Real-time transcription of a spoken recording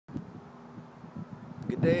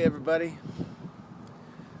Good day, everybody.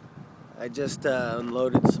 I just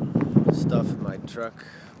unloaded some stuff in my truck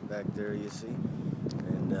back there, you see,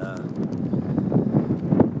 and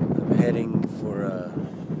I'm heading for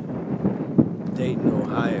Dayton,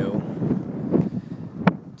 Ohio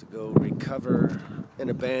to go recover an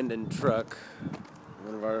abandoned truck.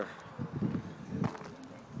 One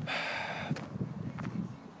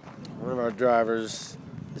of our drivers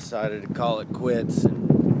decided to call it quits and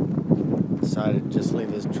decided to just leave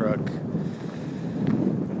his truck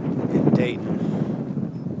in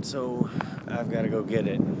Dayton. So I've got to go get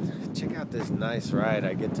it. Check out this nice ride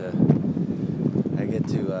I get to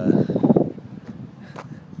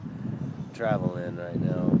travel in right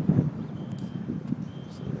now.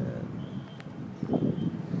 See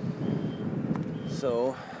that?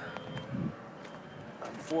 So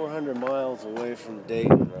I'm 400 miles away from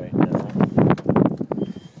Dayton right now.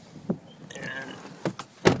 And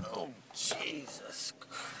oh, Jesus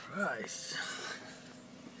Christ.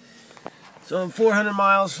 So I'm 400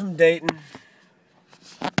 miles from Dayton,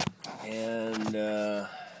 and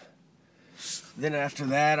then after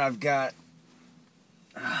that I've got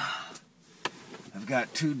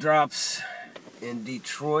 2 drops in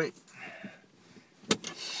Detroit.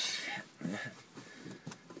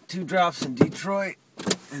 2 drops in Detroit,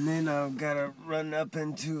 and then I've got to run up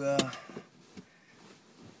into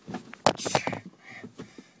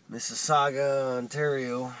Mississauga,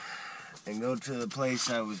 Ontario, and go to the place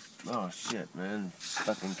I was. Oh shit, man!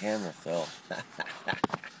 Fucking camera fell.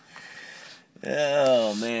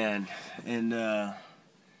 Oh man, and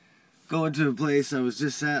going to a place I was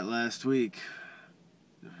just at last week.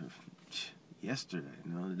 Yesterday,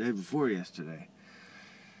 no, the day before yesterday.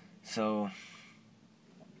 So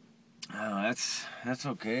that's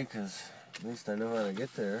okay, because at least I know how to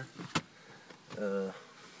get there. Well,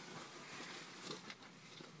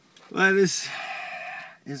 this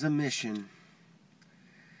is a mission.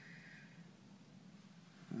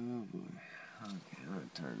 Oh boy. Okay, I'm gonna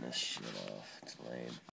turn this shit off. It's lame.